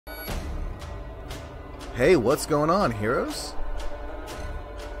Hey, what's going on, heroes?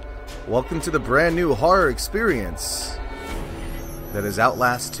 Welcome to the brand new horror experience that is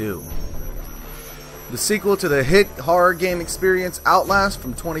Outlast 2. The sequel to the hit horror game experience Outlast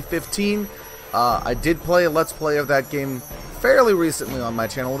from 2015. I did play a Let's Play of that game fairly recently on my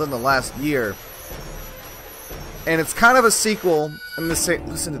channel, within the last year. And it's kind of a sequel in the same...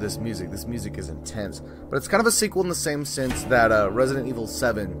 Listen to this music. This music is intense. But it's kind of a sequel in the same sense that Resident Evil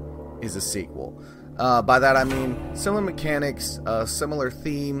 7 is a sequel. By that I mean similar mechanics, similar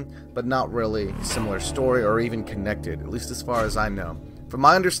theme, but not really similar story or even connected, at least as far as I know. From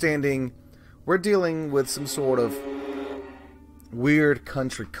my understanding, we're dealing with some sort of weird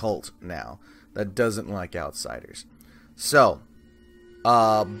country cult now that doesn't like outsiders. So,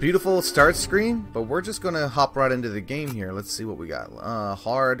 beautiful start screen, but we're just gonna hop right into the game here. Let's see what we got.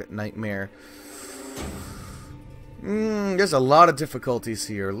 Hard, nightmare. There's a lot of difficulties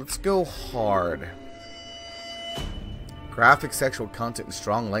here. Let's go hard. Graphic, sexual content, and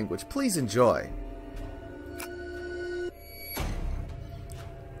strong language. Please enjoy.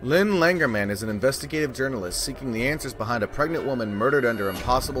 Lynn Langerman is an investigative journalist seeking the answers behind a pregnant woman murdered under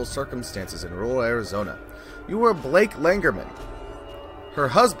impossible circumstances in rural Arizona. You are Blake Langerman. Her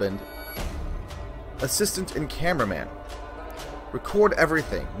husband, assistant and cameraman. Record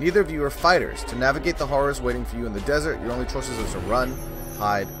everything. Neither of you are fighters. To navigate the horrors waiting for you in the desert, your only choices are to run,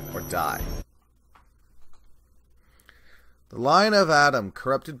 hide, or die. The line of Adam,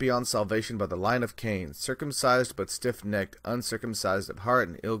 corrupted beyond salvation by the line of Cain, circumcised but stiff-necked, uncircumcised at heart,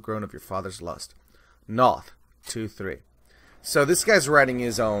 and ill-grown of your father's lust. Noth, 2-3. So this guy's writing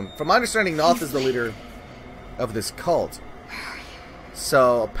his own. From my understanding, Noth is the leader of this cult.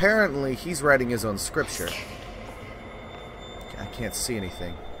 So apparently he's writing his own scripture. I can't see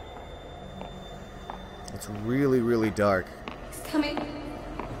anything. It's really, really dark. He's coming. He's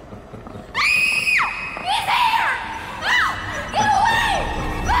here! No! Get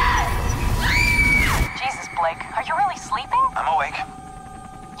away! Jesus, Blake, are you really sleeping? I'm awake.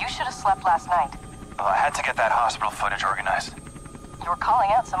 You should have slept last night. Well, I had to get that hospital footage organized. You were calling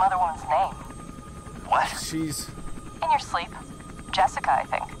out some other woman's name. What? She's... In your sleep. Jessica, I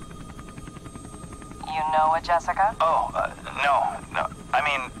think. You know a Jessica? Oh, no. I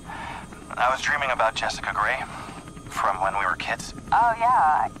mean, I was dreaming about Jessica Gray from when we were kids. Oh,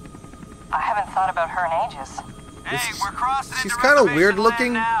 yeah. I haven't thought about her in ages. Hey, we're crossing she's into kind of reservation weird land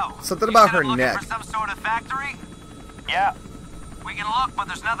looking. now. Something You about said her I'm looking neck. for some sort of factory? Yeah. We can look, but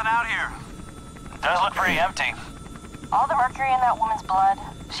there's nothing out here. Does look pretty empty. All the mercury in that woman's blood,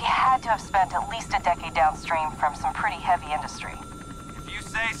 she had to have spent at least a decade downstream from some pretty heavy industry. If you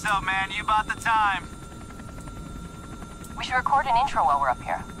say so, man, you bought the time. We should record an intro while we're up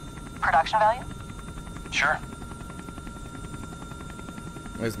here. Production value? Sure.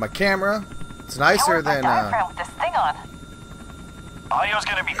 There's my camera. It's nicer than diaphragm with this thing on. Audio's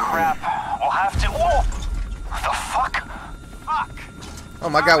gonna be crap. We'll have to... Whoa! The fuck? Fuck! Oh,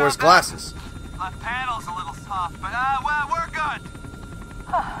 my guy wears glasses. The panel's a little soft, but well, we're good.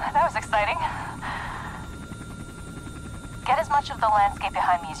 That was exciting. Get as much of the landscape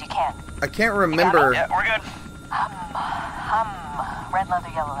behind me as you can. I can't remember. Yeah, we're good. Red leather,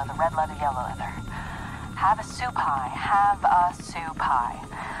 yellow leather, red leather, yellow leather. Have a soup pie, have a soup pie.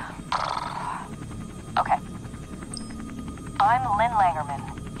 Okay. I'm Lynn Langerman,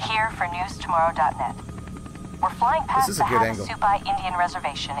 here for newstomorrow.net. We're flying past the Havasupai Indian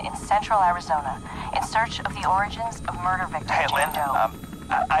Reservation in central Arizona in search of the origins of murder victim Hey, Lynn,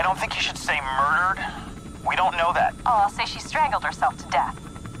 I don't think you should say murdered. We don't know that. Oh, I'll say she strangled herself to death.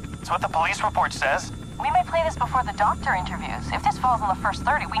 That's what the police report says. We may play this before the doctor interviews. If this falls in the first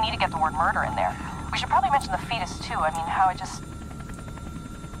 30, we need to get the word murder in there. We should probably mention the fetus, too. I mean, how it just...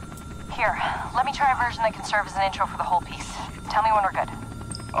 Here, let me try a version that can serve as an intro for the whole piece. Tell me when we're good.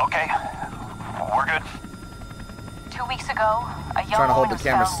 Okay, we're good. 2 weeks ago, a young woman was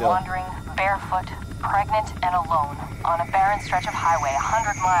found wandering, barefoot, pregnant, and alone on a barren stretch of highway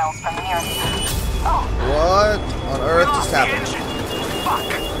 100 miles from the nearest... Oh! What on earth just happened? Fuck!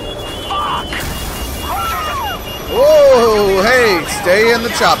 Whoa! Hey, stay in the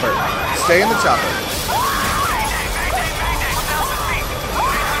chopper. Stay in the chopper.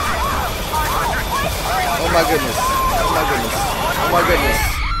 Oh my goodness. Oh my goodness. Oh my goodness.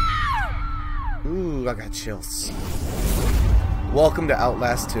 Ooh, I got chills. Welcome to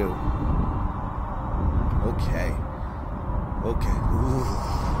Outlast 2. Okay. Okay.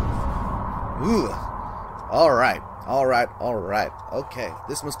 Ooh. Alright. Alright. Okay.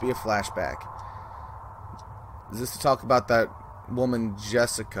 This must be a flashback. Is this to talk about that woman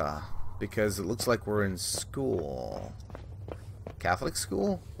Jessica? Because it looks like we're in school. Catholic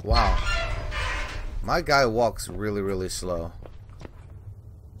school? Wow. My guy walks really, really slow.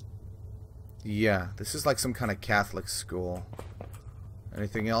 Yeah, this is like some kind of Catholic school.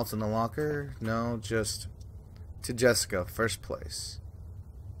 Anything else in the locker? No, just to Jessica, first place.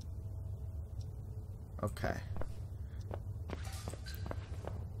 Okay.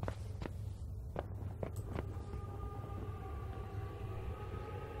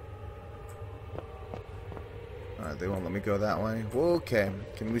 Alright, they won't let me go that way. Okay,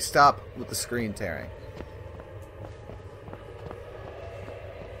 can we stop with the screen tearing?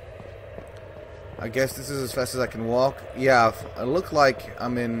 I guess this is as fast as I can walk. Yeah, I look like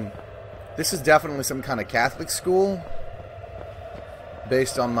I'm in... This is definitely some kind of Catholic school.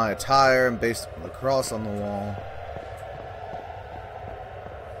 Based on my attire and based on the cross on the wall.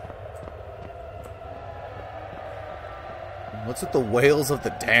 What's with the wails of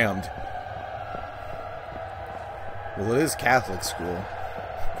the damned? Well, it is Catholic school.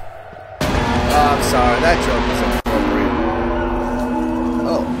 Oh, I'm sorry, that joke was inappropriate.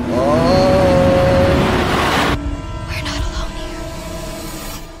 Oh. We're not alone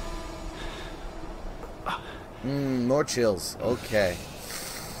here. More chills. Okay.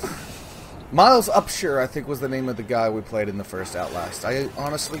 Miles Upshur, I think, was the name of the guy we played in the first Outlast. I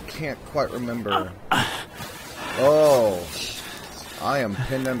honestly can't quite remember. Oh. I am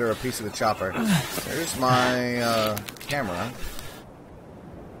pinned under a piece of the chopper. There's my camera.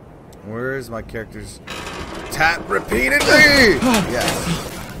 Where is my character's... Tap repeatedly! Yes.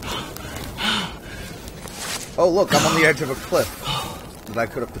 Oh, look, I'm on the edge of a cliff that I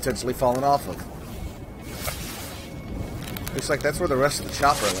could have potentially fallen off of. Looks like that's where the rest of the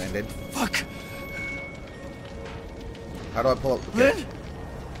chopper landed. Fuck! How do I pull up the Lynn?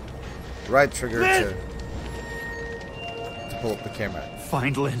 right trigger Lynn? to pull up the camera.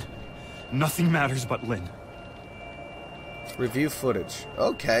 Find Lynn. Nothing matters but Lynn. Review footage.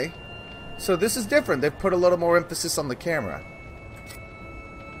 Okay. So this is different. They've put a little more emphasis on the camera.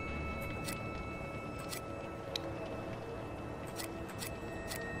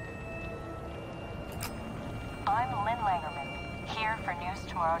 I'm Lynn Langerman, here for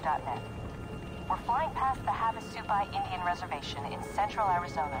newstomorrow.net. We're flying past the Havasupai Indian Reservation in central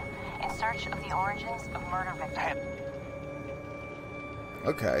Arizona in search of the origins of murder victims.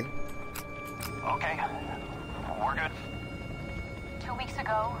 Okay. Okay. We're good. 2 weeks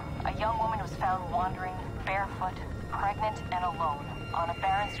ago, a young woman was found wandering, barefoot, pregnant, and alone on a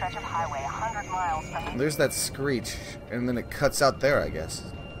barren stretch of highway 100 miles from... There's that screech, and then it cuts out there, I guess.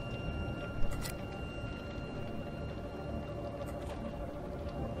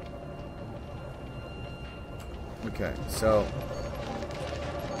 Okay, so...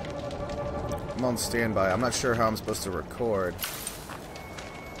 I'm on standby. I'm not sure how I'm supposed to record.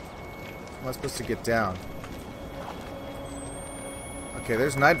 How am I supposed to get down? Okay,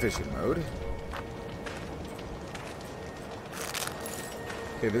 there's night vision mode.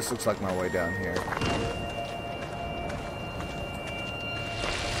 Okay, this looks like my way down here.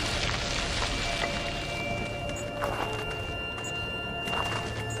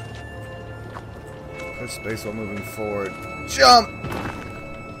 Press space while moving forward. Jump!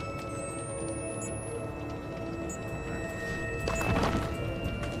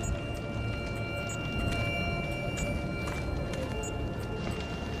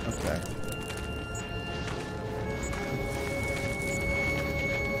 Okay.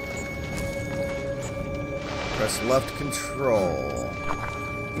 Press left control.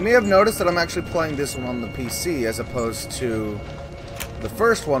 You may have noticed that I'm actually playing this one on the PC as opposed to the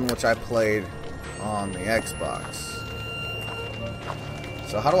first one, which I played on the Xbox.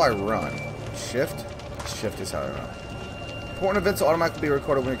 So how do I run? Shift? Shift is how I run. Important events will automatically be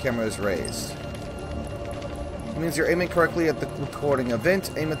recorded when your camera is raised. It means you're aiming correctly at the recording event.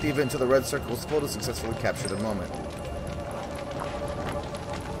 Aim at the event until the red circle is full to successfully capture the moment.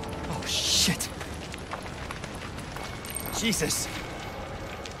 Oh, shit. Jesus.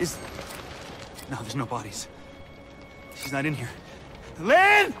 No, there's no bodies. She's not in here.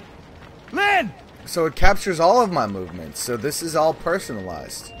 Lynn! Lynn! So it captures all of my movements. So this is all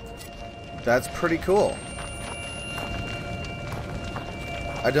personalized. That's pretty cool.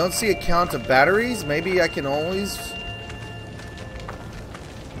 I don't see a count of batteries. Maybe I can always...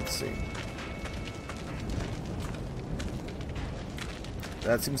 Let's see.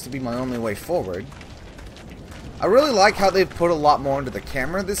 That seems to be my only way forward. I really like how they've put a lot more into the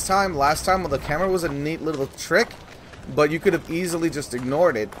camera this time. Last time, well, the camera was a neat little trick, but you could have easily just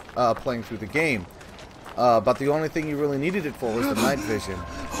ignored it playing through the game. But the only thing you really needed it for was the night vision.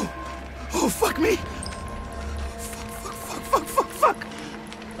 Oh, fuck me! Fuck!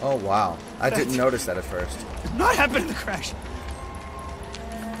 Oh, wow. I didn't notice that at first. Did not happen in the crash.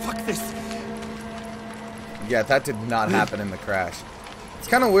 Fuck this. Yeah, that did not happen in the crash. It's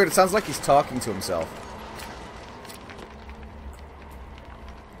kind of weird. It sounds like he's talking to himself.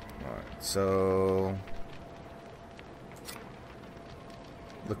 Alright, so...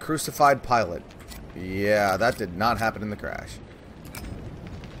 The crucified pilot. Yeah, that did not happen in the crash.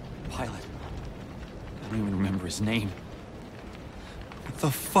 Pilot. I don't even remember his name. What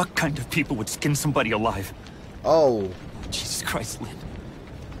the fuck kind of people would skin somebody alive? Oh. Jesus Christ, Lynn.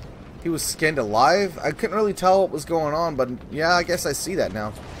 He was skinned alive? I couldn't really tell what was going on, but yeah, I guess I see that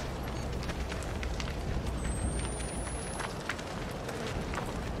now.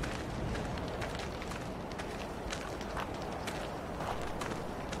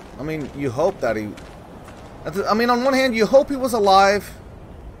 I mean, you hope that he... I mean, on one hand, you hope he was alive.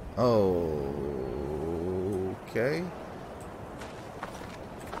 Oh... Okay.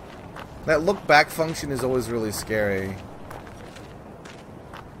 That look back function is always really scary.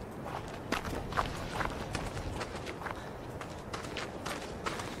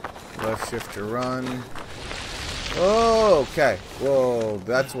 Left shift to run. Oh, okay. Whoa,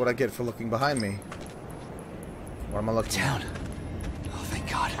 that's what I get for looking behind me. What am I looking down? Oh, thank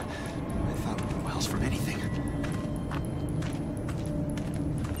God. I thought we were miles from anything.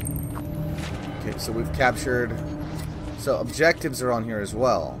 Okay, so we've captured... So objectives are on here as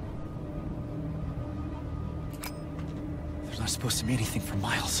well. There's not supposed to be anything for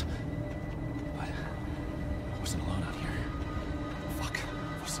miles. But I wasn't alone out here. Fuck,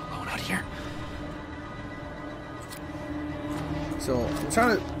 I wasn't alone out here. So I'm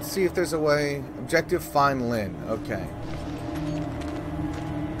trying to see if there's a way. Objective, find Lynn. Okay.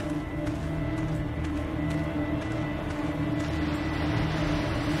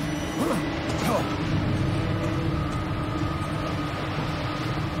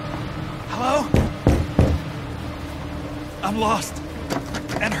 Hello? I'm lost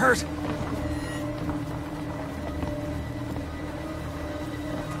and hurt.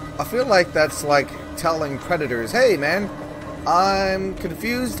 I feel like that's like telling predators, hey man, I'm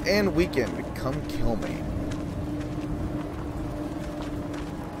confused and weakened. Come kill me.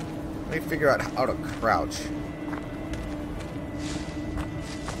 Let me figure out how to crouch.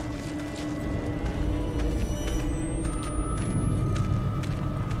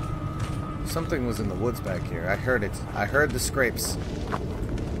 Something was in the woods back here. I heard it. I heard the scrapes.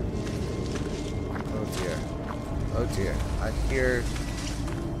 Oh dear. Oh dear. I hear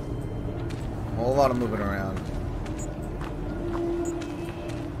a whole lot of moving around.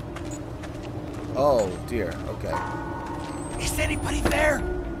 Oh dear. Okay. Is anybody there?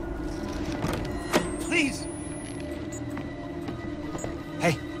 Please.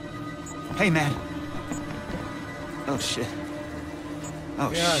 Hey. Hey, man. Oh shit.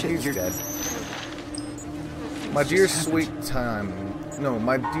 Oh yeah, shit. He's You're dead. My dear sweet time. No,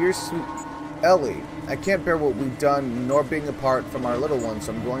 my dear sweet Ellie. I can't bear what we've done, nor being apart from our little ones,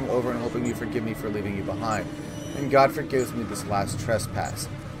 so I'm going over and hoping you forgive me for leaving you behind. And God forgives me this last trespass.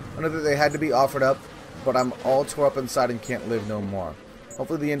 I know that they had to be offered up, but I'm all tore up inside and can't live no more.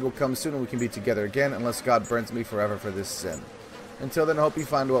 Hopefully the end will come soon and we can be together again, unless God burns me forever for this sin. Until then, I hope you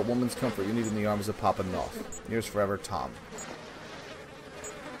find what woman's comfort you need in the arms of Papa Knopf. Yours forever, Tom.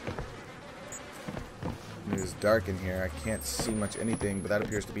 It is dark in here. I can't see much anything, but that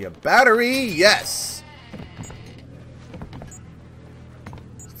appears to be a battery. Yes!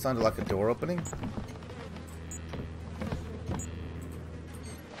 It sounded like a door opening.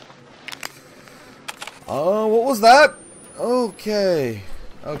 Oh, what was that? Okay.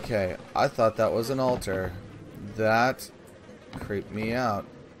 Okay. I thought that was an altar. That creeped me out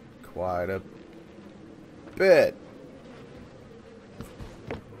quite a bit.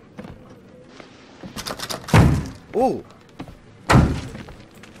 Ooh.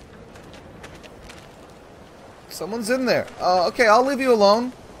 Someone's in there. Okay, I'll leave you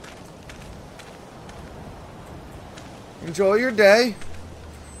alone. Enjoy your day.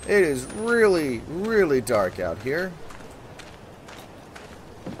 It is really, really dark out here.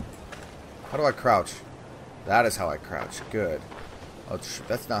 How do I crouch? That is how I crouch. Good. Oh,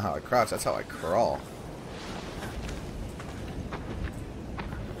 that's not how I crouch. That's how I crawl.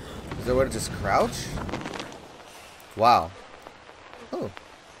 Is there a way to just crouch? Wow. Oh.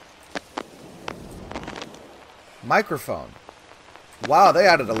 Microphone. Wow, they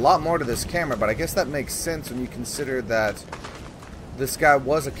added a lot more to this camera, but I guess that makes sense when you consider that this guy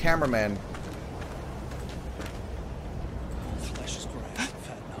was a cameraman. Flesh is great.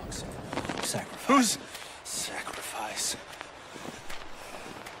 Fat knocks. Sacrifice. Who's? Sacrifice.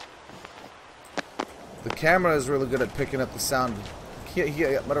 The camera is really good at picking up the sound. He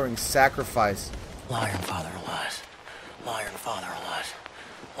muttering sacrifice. Liar and father alive. Liar and father alive.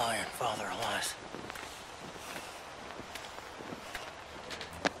 Liar and father alive.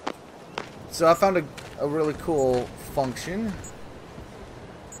 So I found a really cool function.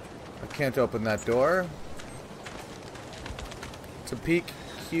 I can't open that door. To peek,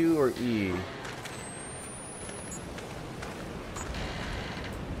 Q or E.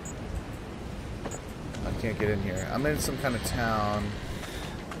 I can't get in here. I'm in some kind of town.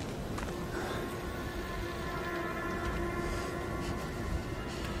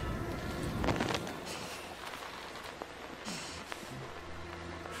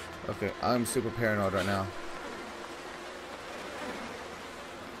 Okay, I'm super paranoid right now.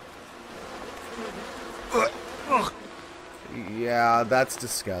 Yeah, that's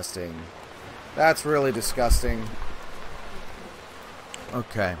disgusting. That's really disgusting.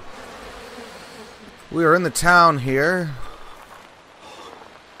 Okay. We are in the town here.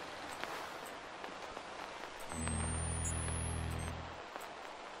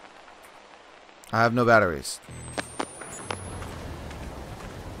 I have no batteries.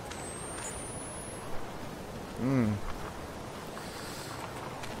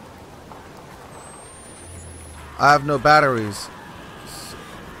 I have no batteries.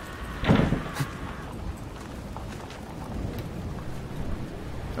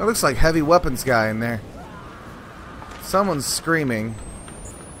 That looks like heavy weapons guy in there. Someone's screaming.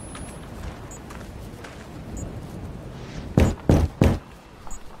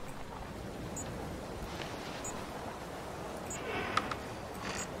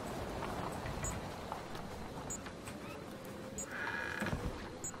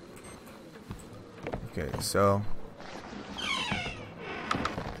 Okay, so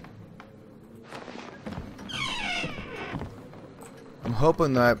I'm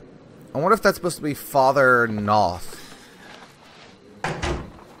hoping that I wonder if that's supposed to be Father Noth.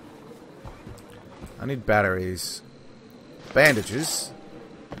 I need batteries. Bandages.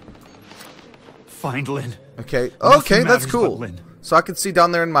 Find Lynn. Okay. Nothing Okay, that's matters cool. but Lynn. So I can see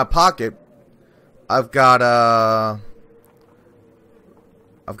down there in my pocket I've got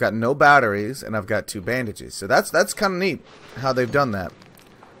no batteries and I've got 2 bandages. So that's kind of neat how they've done that.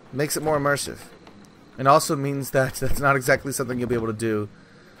 Makes it more immersive. And also means that that's not exactly something you'll be able to do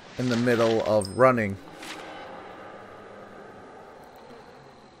in the middle of running.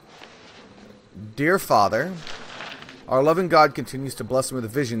 Dear Father, our loving God continues to bless me with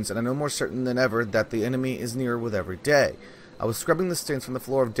visions, and I know more certain than ever that the enemy is nearer with every day. I was scrubbing the stains from the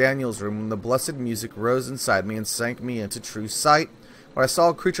floor of Daniel's room when the blessed music rose inside me and sank me into true sight, where I saw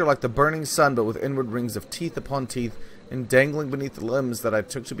a creature like the burning sun, but with inward rings of teeth upon teeth, and dangling beneath the limbs that I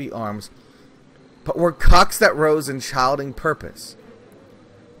took to be arms, but were cocks that rose in childing purpose.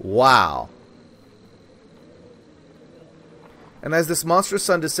 Wow. And as this monstrous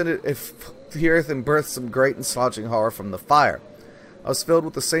sun descended the earth and birthed some great and slouching horror from the fire, I was filled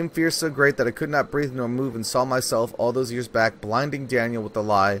with the same fear so great that I could not breathe nor move, and saw myself all those years back blinding Daniel with the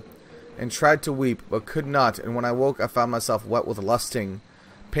lie, and tried to weep, but could not, and when I woke I found myself wet with lusting,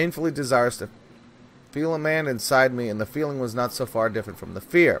 painfully desirous to feel a man inside me, and the feeling was not so far different from the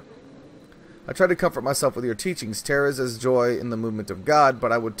fear. I tried to comfort myself with your teachings. Terror is as joy in the movement of God,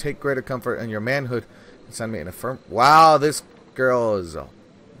 but I would take greater comfort in your manhood and send me in a firm... Wow, this girl is...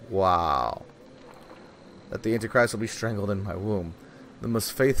 Wow. That the Antichrist will be strangled in my womb. The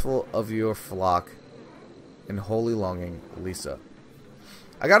most faithful of your flock, in holy longing, Lisa.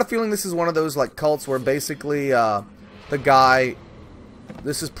 I got a feeling this is one of those like cults where basically the guy...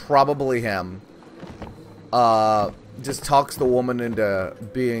 This is probably him. Just talks the woman into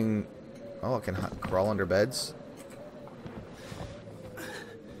being... Oh, I can crawl under beds.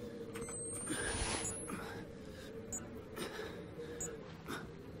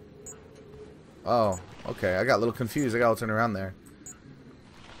 Oh, okay. I got a little confused. I got to turn around there.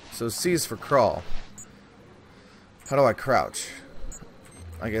 So C is for crawl. How do I crouch?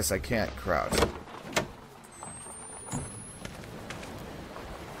 I guess I can't crouch.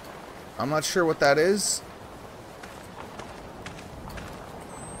 I'm not sure what that is.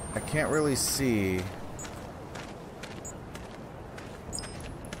 I can't really see.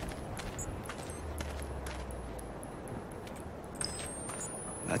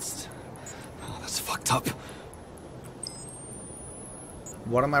 That's fucked up.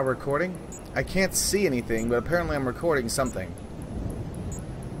 What am I recording? I can't see anything, but apparently I'm recording something.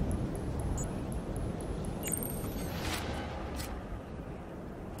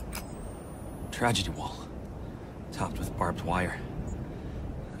 Tragedy wall, topped with barbed wire.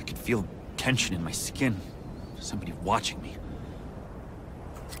 I could feel tension in my skin. Somebody watching me.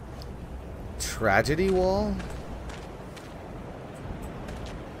 Tragedy wall?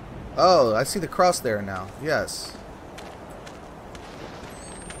 Oh, I see the cross there now. Yes.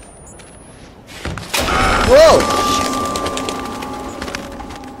 Whoa!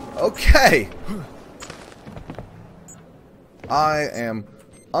 Okay. I am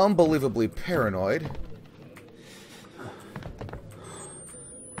unbelievably paranoid.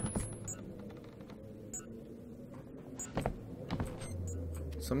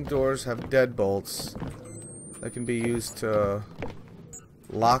 Some doors have deadbolts that can be used to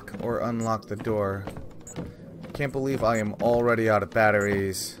lock or unlock the door. Can't believe I am already out of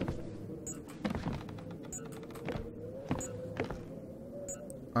batteries.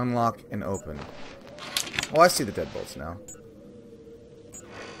 Unlock and open. Oh, I see the deadbolts now.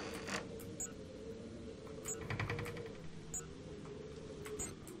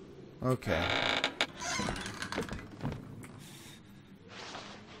 Okay.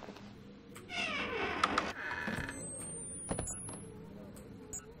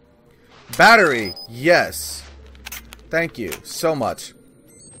 Battery! Yes! Thank you so much.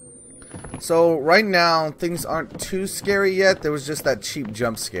 So, right now, things aren't too scary yet. There was just that cheap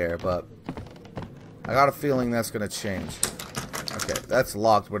jump scare, but I got a feeling that's going to change. Okay, that's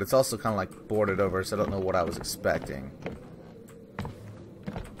locked, but it's also kind of like boarded over, so I don't know what I was expecting.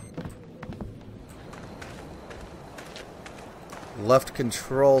 Left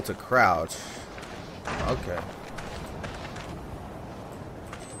control to crouch. Okay.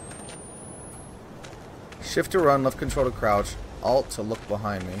 Shift to run, left control to crouch, Alt to look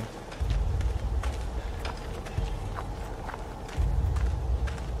behind me.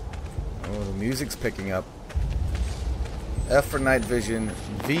 Oh, the music's picking up. F for night vision,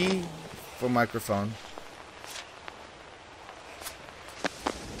 V for microphone.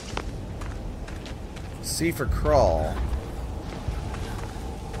 C for crawl.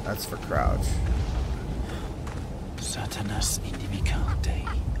 That's for crouch. Satanas inimica Dei.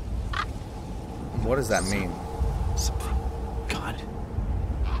 What does that mean? Something. God.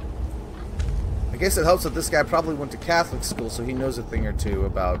 I guess it helps that this guy probably went to Catholic school, so he knows a thing or two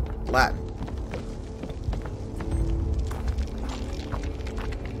about Latin.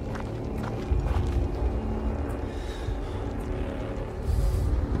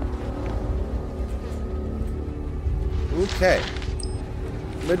 Okay.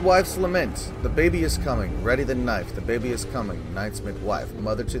 Midwife's lament. The baby is coming. Ready the knife. The baby is coming. Knight's midwife.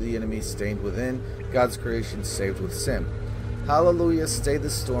 Mother to the enemy, stained within. God's creation saved with sin. Hallelujah, stay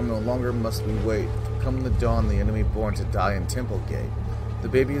the storm. No longer must we wait. Come the dawn, the enemy born to die in temple gate. The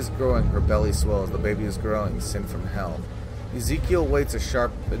baby is growing. Her belly swells. The baby is growing. Sin from hell. Ezekiel waits, a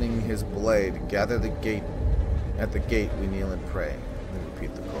sharpening his blade. Gather the gate. At the gate we kneel and pray. Let me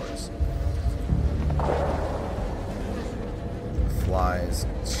repeat the chorus. Flies,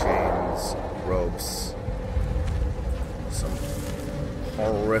 chains, ropes, some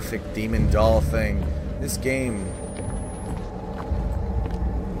horrific demon doll thing. This game.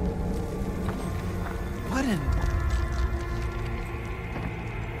 What in?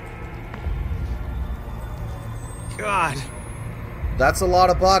 God. That's a lot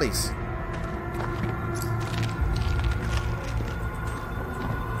of bodies.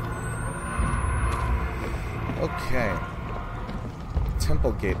 Okay.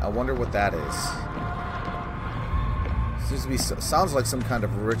 Temple gate. I wonder what that is. Seems to be, sounds like some kind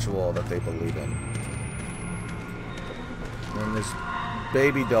of ritual that they believe in. And there's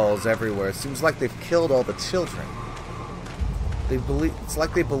baby dolls everywhere. It seems like they've killed all the children. They believe. It's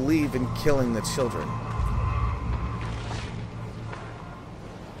like they believe in killing the children.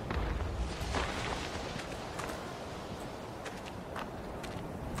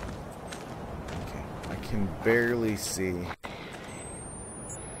 Okay, I can barely see.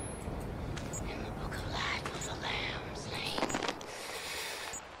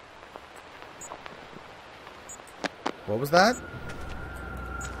 What was that?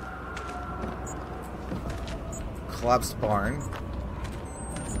 Collapsed barn.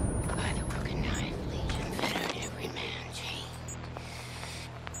 By the broken knife, Legion fettered every man chained.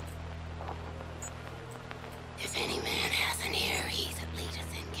 If any man has an ear, he that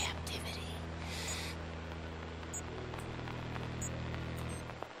leadeth in captivity.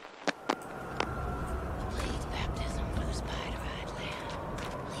 Pleads baptism for the spider-eyed land.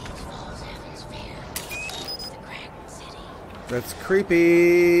 Pleads falls heaven's fear. Pleads the cracked city. That's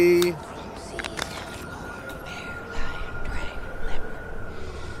creepy. From seas heaven born, bear, lion, dragon, leopard.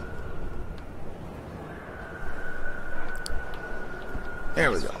 There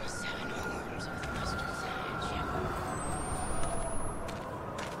we go. From the 7 horns of the mustard sign shepherd.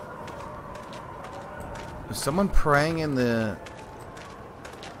 Is someone praying in the...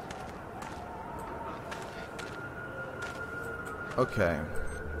 Okay.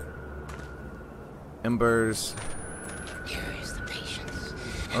 Embers. Here is the patience.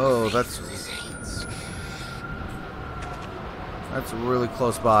 Oh, that's... The saints. That's really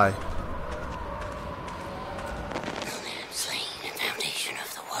close by. Slain the foundation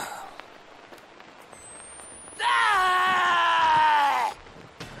of the world.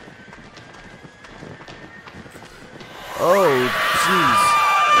 Oh, jeez.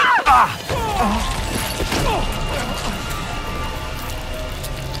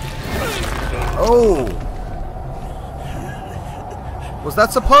 Oh. Was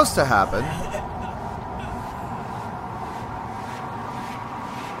that supposed to happen?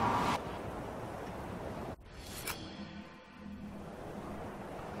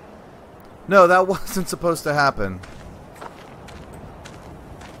 No, that wasn't supposed to happen.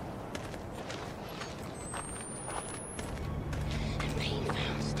 And pain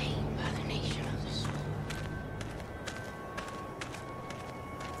found stained by the nation of the soul.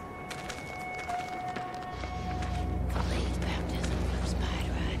 Blades baptism from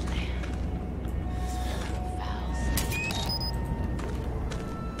spider-eyed land. Foul scent.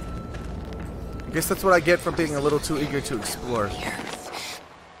 I guess that's what I get for being a little too eager to explore. The earth.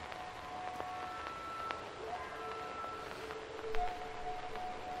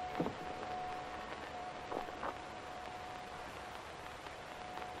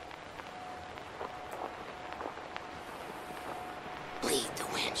 Bleed the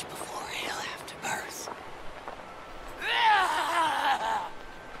wench before hell after birth.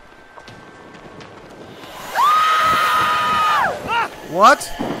 What?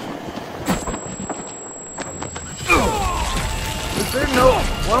 Is there no...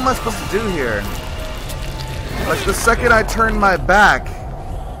 What am I supposed to do here? Like, the second I turn my back...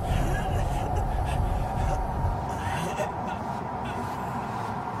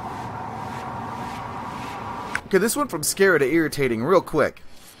 Okay, this went from scary to irritating real quick.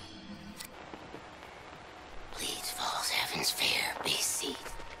 Bleeds falls heaven's fair be seat.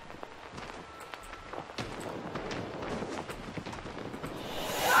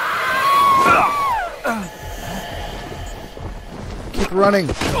 Keep running.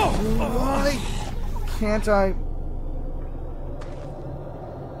 Why can't I...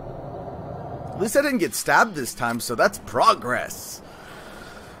 At least I didn't get stabbed this time, so that's progress.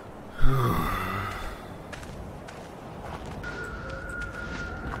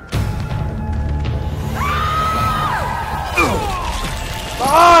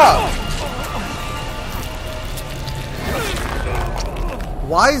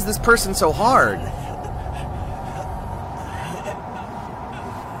 Why is this person so hard?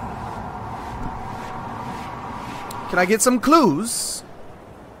 Can I get some clues?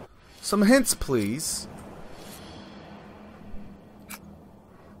 Some hints, please.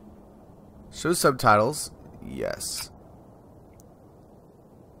 Show subtitles. Yes.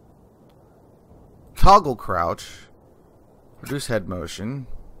 Toggle crouch. Reduce head motion.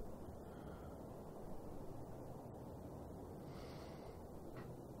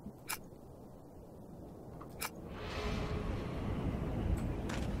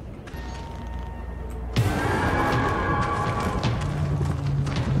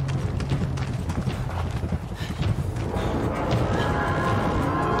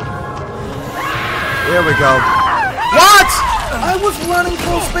 There we go. What? I was running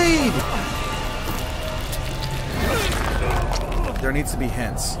full speed. There needs to be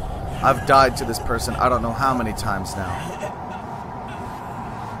hints. I've died to this person I don't know how many times now.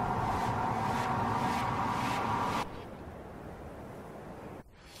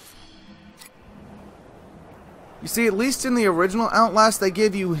 You see, at least in the original Outlast, they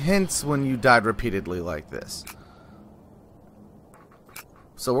gave you hints when you died repeatedly like this.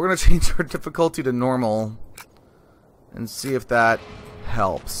 So we're going to change our difficulty to normal and see if that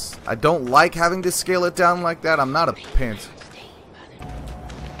helps. I don't like having to scale it down like that. I'm not a pants.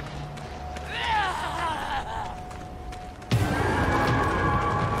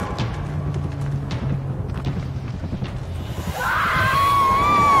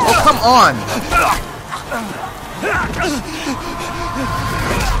 Oh, come on!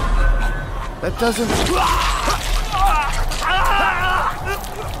 That doesn't...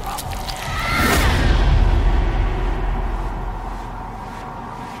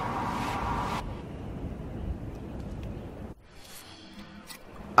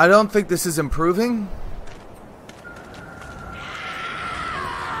 I don't think this is improving.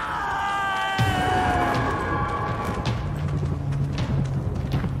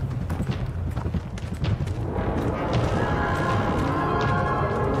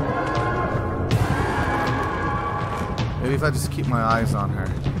 Maybe if I just keep my eyes on her.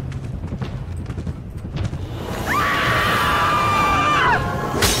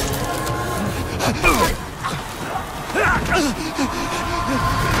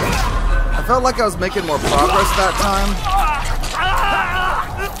 I felt like I was making more progress that time.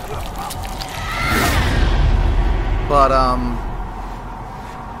 But,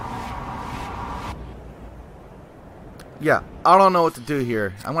 yeah, I don't know what to do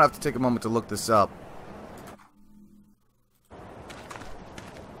here. I'm gonna have to take a moment to look this up.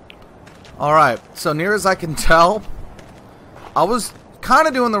 Alright, so near as I can tell, I was kind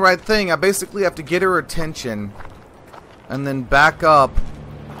of doing the right thing. I basically have to get her attention and then back up.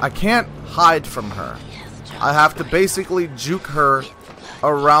 I can't hide from her. I have to basically juke her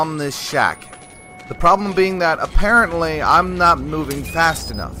around this shack. The problem being that apparently I'm not moving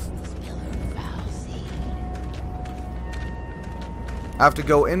fast enough. I have to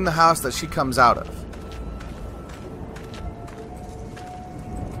go in the house that she comes out of.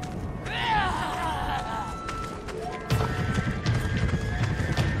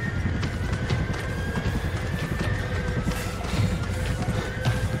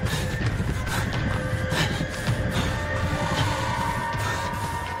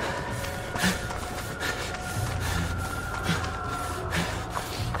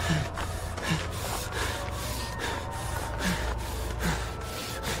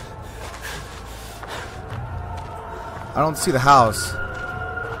 I don't see the house.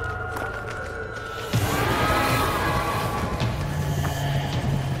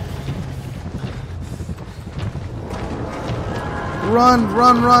 Run,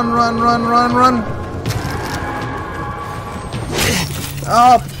 run, run, run, run, run, run.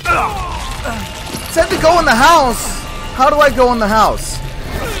 Oh. It said to go in the house. How do I go in the house?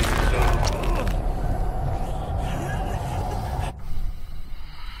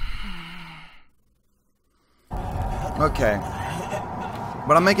 Okay.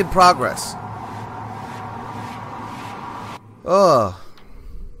 But I'm making progress. Ugh.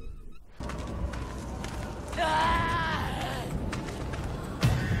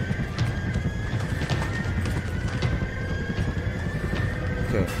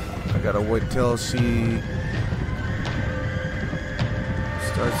 Okay. I gotta wait till she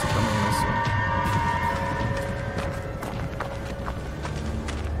starts coming this way.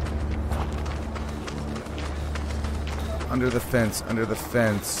 Under the fence, under the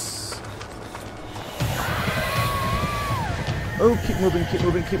fence. Oh, keep moving, keep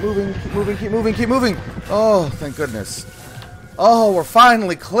moving, keep moving, keep moving, keep moving, keep moving. Oh, thank goodness. Oh, we're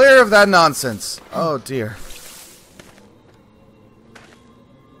finally clear of that nonsense. Oh, dear.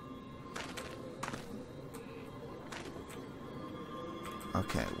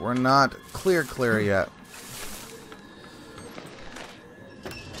 Okay, we're not clear yet.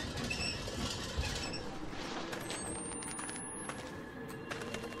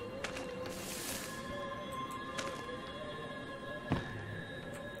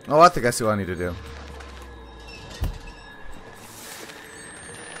 Oh, I think I see what I need to do.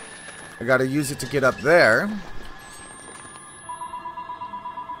 I gotta use it to get up there.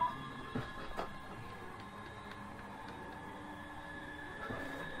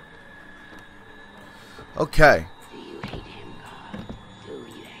 Okay. Do you hate him, God? Do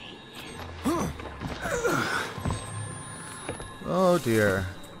you hate him? Oh dear.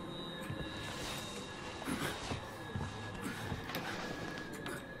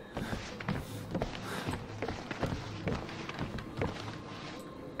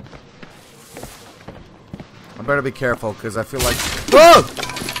 I better be careful because I feel like. Whoa!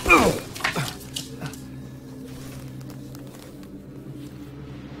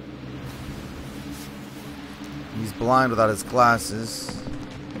 He's blind without his glasses.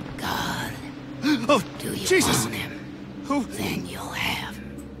 God. Oh, Do you Jesus! want him? Who? Then you'll have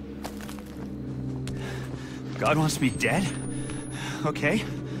him. God wants me dead? Okay.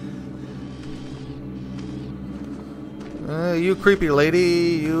 You creepy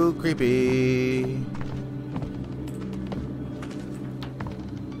lady, you creepy.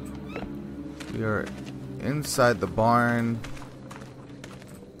 We are inside the barn.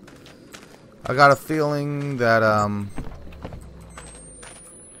 I got a feeling that I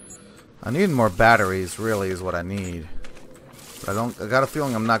need more batteries, really, is what I need. But I got a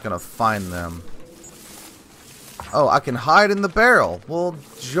feeling I'm not gonna find them. Oh, I can hide in the barrel. Well,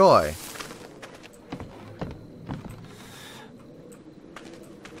 joy.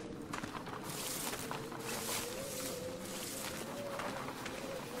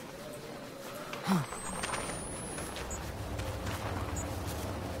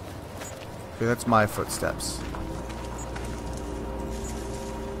 Okay, that's my footsteps.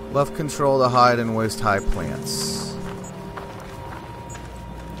 Left control to hide in waist-high plants.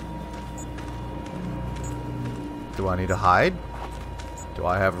 Do I need to hide? Do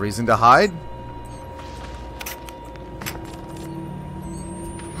I have reason to hide?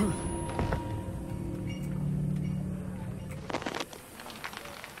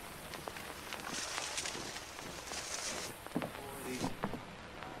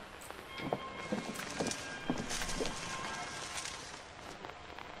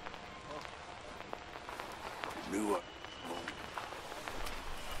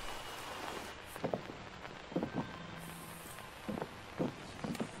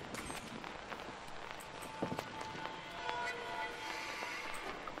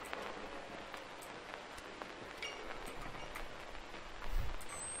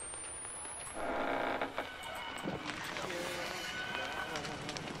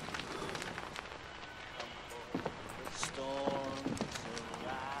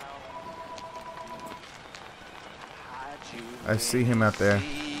 I see him out there.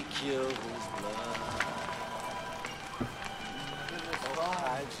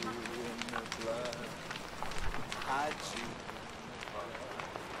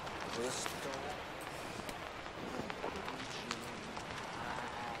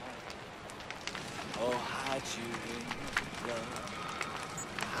 Oh, hide you in the blood,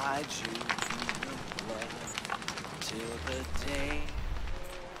 hide you in the blood, till the day.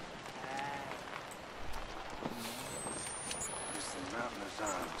 The mountain is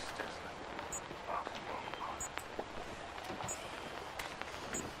arms,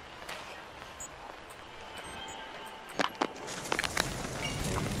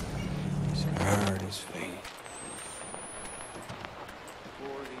 hard as fate.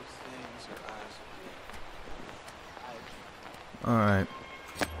 Alright.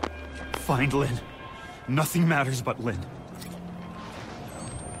 Find Lynn. Nothing matters but Lynn.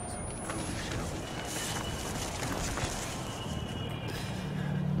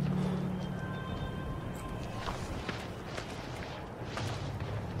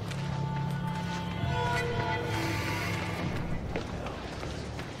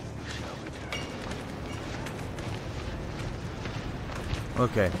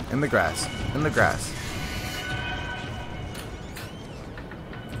 Okay, in the grass. In the grass.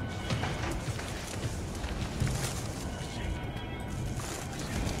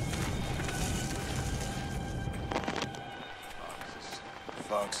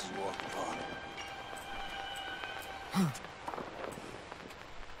 Foxes walk upon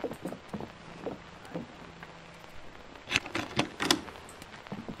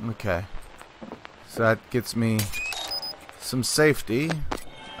it. Okay. So that gets me some safety.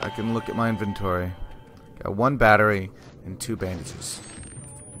 I can look at my inventory. Got 1 battery and 2 bandages.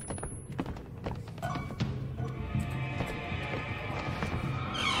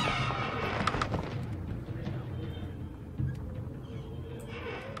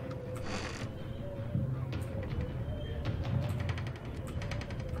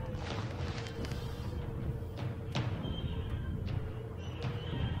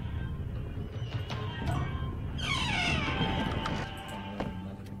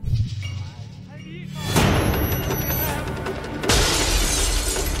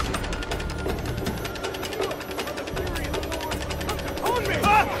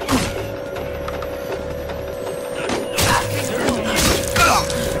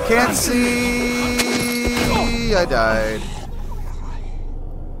 Can't see. I died.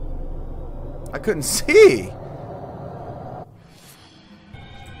 I couldn't see.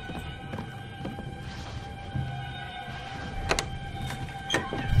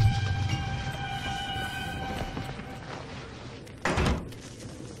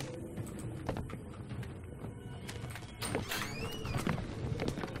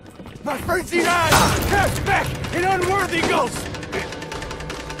 My frenzied eyes cast back in unworthy ghosts!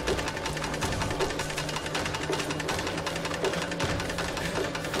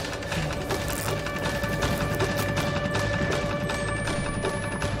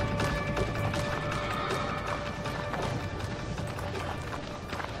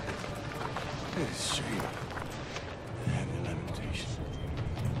 It's a shame. I have a limitation.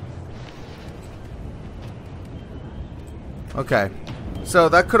 Okay. So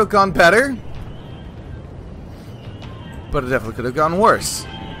that could have gone better. But it definitely could have gone worse.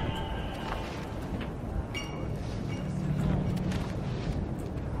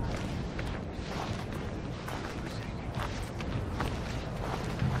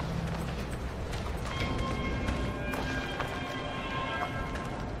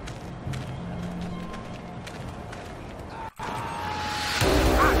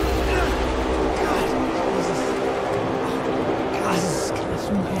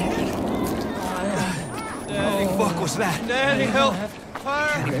 What was that? Daddy, help!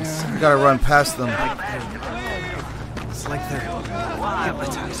 You gotta run past them. It's like they're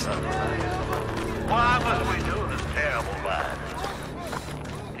hypnotized. Why must we do this terrible violence?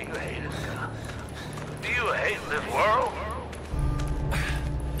 Do you hate us, God? Do you hate this world?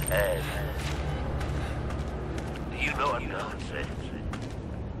 And do you know what God says?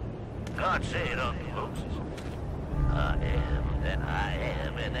 God said unto Moses, I am that I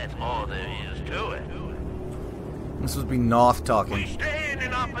am, and that's all there is to it. This would be Noth We talking. stand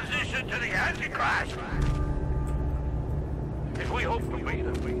in opposition to the Antichrist. If we hope to beat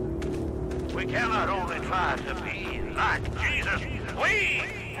him, we cannot only try to be like Jesus, we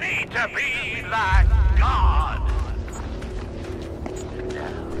need to be like God. And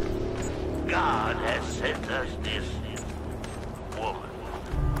now, God has sent us this woman.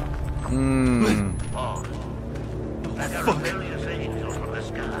 Oh, like a rebellious angel from the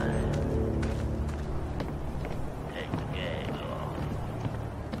sky. Take the gag off.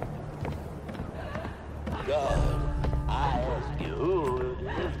 God, I ask you, who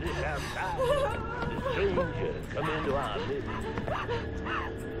is this outside? The stranger come into our living.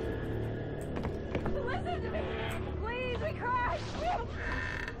 Listen to me! Please, we cry!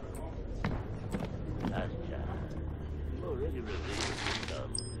 That's child. You already revealed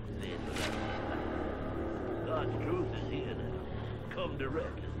yourself. God's truth is here now. Come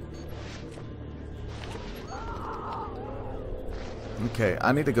directly. Okay,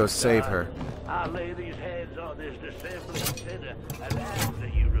 I need to go save her. I lay these hands on this dissembling sinner and ask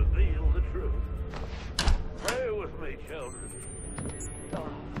that you reveal the truth. Pray with me, children.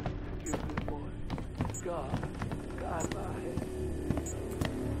 God, give me voice. God, guide my head.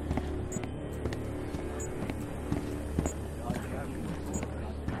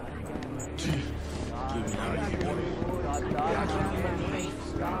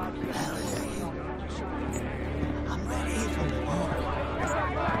 I'm ready for war.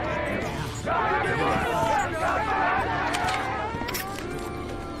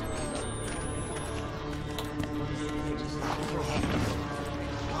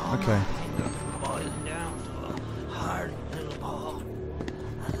 Okay. Boils down to a hard little ball.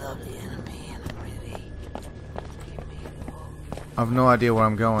 I love the enemy and I'm ready. Give me the ball. I have no idea where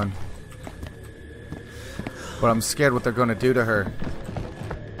I'm going. But I'm scared what they're going to do to her.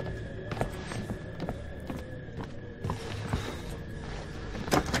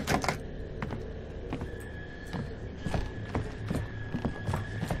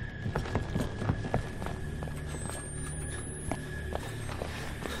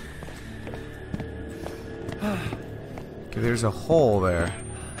 Okay, there's a hole there.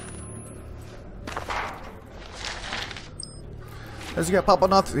 As you get Papa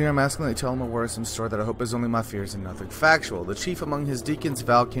Noth here, I'm asking that you tell him a worrisome story that I hope is only my fears and nothing factual. The chief among his deacons,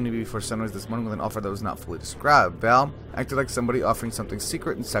 Val, came to me before sunrise this morning with an offer that was not fully described. Val acted like somebody offering something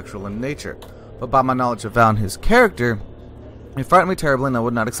secret and sexual in nature. But by my knowledge of Val and his character, it frightened me terribly and I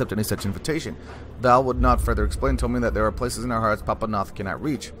would not accept any such invitation. Val would not further explain, told me that there are places in our hearts Papa Noth cannot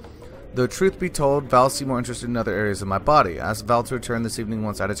reach. Though truth be told, Val seemed more interested in other areas of my body. I asked Val to return this evening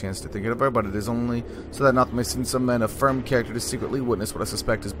once I had a chance to think of her, but it is only so that Noth may send some men of firm character to secretly witness what I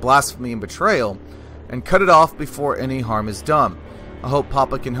suspect is blasphemy and betrayal, and cut it off before any harm is done. I hope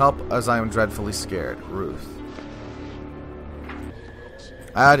Papa can help, as I am dreadfully scared. Ruth.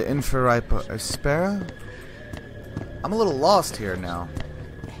 Ad inferipa aspera? I'm a little lost here now.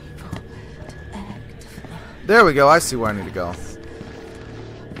 There we go, I see where I need to go.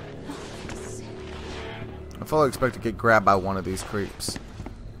 I fully expect to get grabbed by one of these creeps.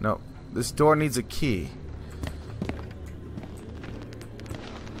 No, this door needs a key.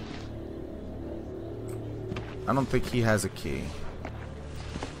 I don't think he has a key.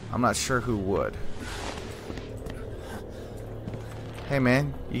 I'm not sure who would. Hey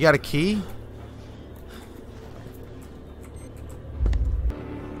man, you got a key?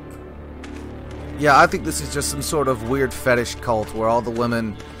 Yeah, I think this is just some sort of weird fetish cult where all the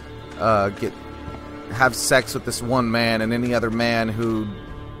women have sex with this one man, and any other man who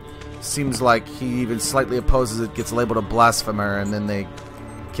seems like he even slightly opposes it gets labeled a blasphemer, and then they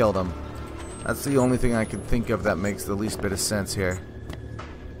kill them. That's the only thing I can think of that makes the least bit of sense here.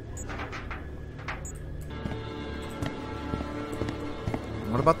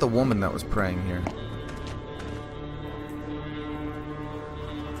 What about the woman that was praying here?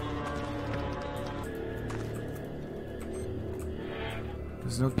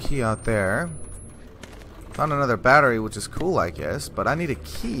 There's no key out there. Found another battery, which is cool, I guess, but I need a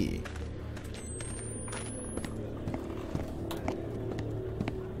key.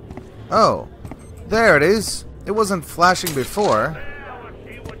 Oh, there it is. It wasn't flashing before.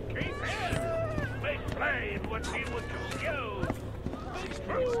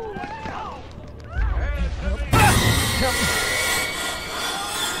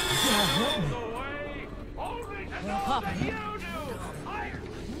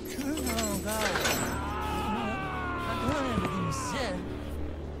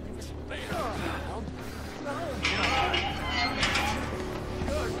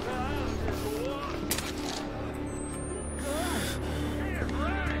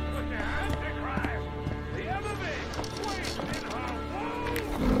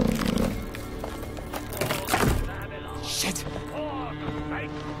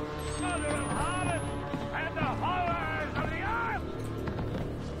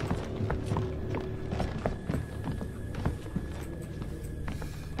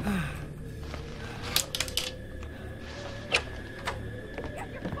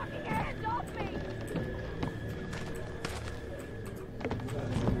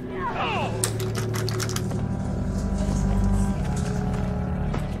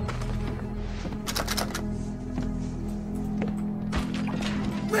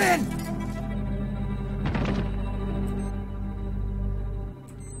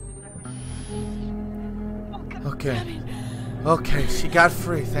 Okay. Okay, she got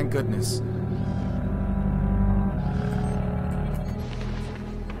free, thank goodness.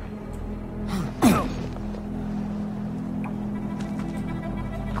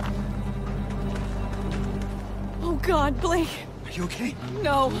 Oh God, Blake. Are you okay?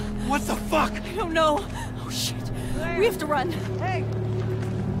 No. What the fuck? I don't know. Oh shit. We have to run. Hey!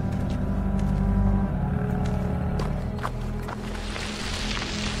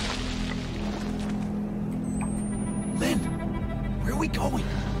 Lynn, where are we going?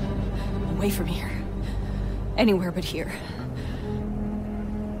 Away from here. Anywhere but here.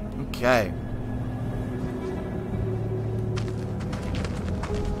 Okay.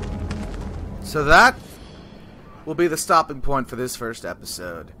 So that will be the stopping point for this first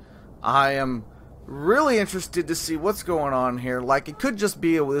episode. I am really interested to see what's going on here. Like, it could just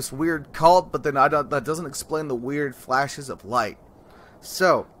be this weird cult, but then that doesn't explain the weird flashes of light.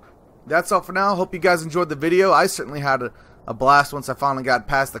 So, that's all for now. Hope you guys enjoyed the video. I certainly had a blast once I finally got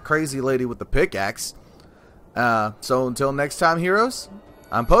past the crazy lady with the pickaxe. So until next time, heroes,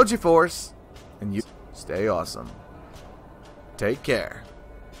 I'm Poji Force, and you stay awesome. Take care.